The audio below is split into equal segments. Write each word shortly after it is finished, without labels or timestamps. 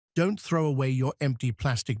Don't throw away your empty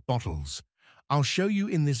plastic bottles. I'll show you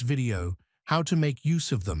in this video how to make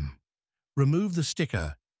use of them. Remove the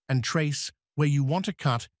sticker and trace where you want to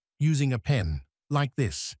cut using a pen, like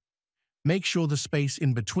this. Make sure the space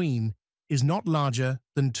in between is not larger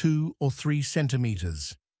than 2 or 3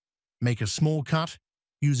 centimeters. Make a small cut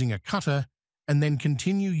using a cutter and then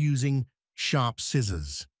continue using sharp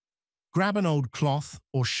scissors. Grab an old cloth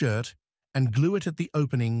or shirt and glue it at the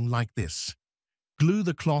opening like this. Glue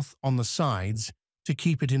the cloth on the sides to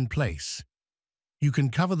keep it in place. You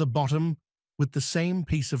can cover the bottom with the same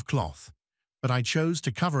piece of cloth, but I chose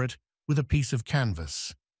to cover it with a piece of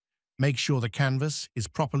canvas. Make sure the canvas is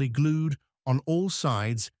properly glued on all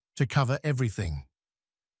sides to cover everything.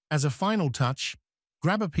 As a final touch,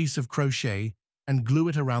 grab a piece of crochet and glue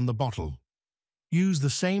it around the bottle. Use the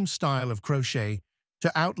same style of crochet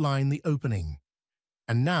to outline the opening.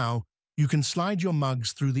 And now you can slide your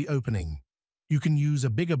mugs through the opening. You can use a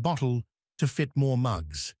bigger bottle to fit more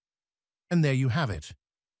mugs. And there you have it,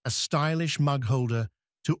 a stylish mug holder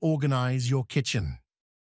to organize your kitchen.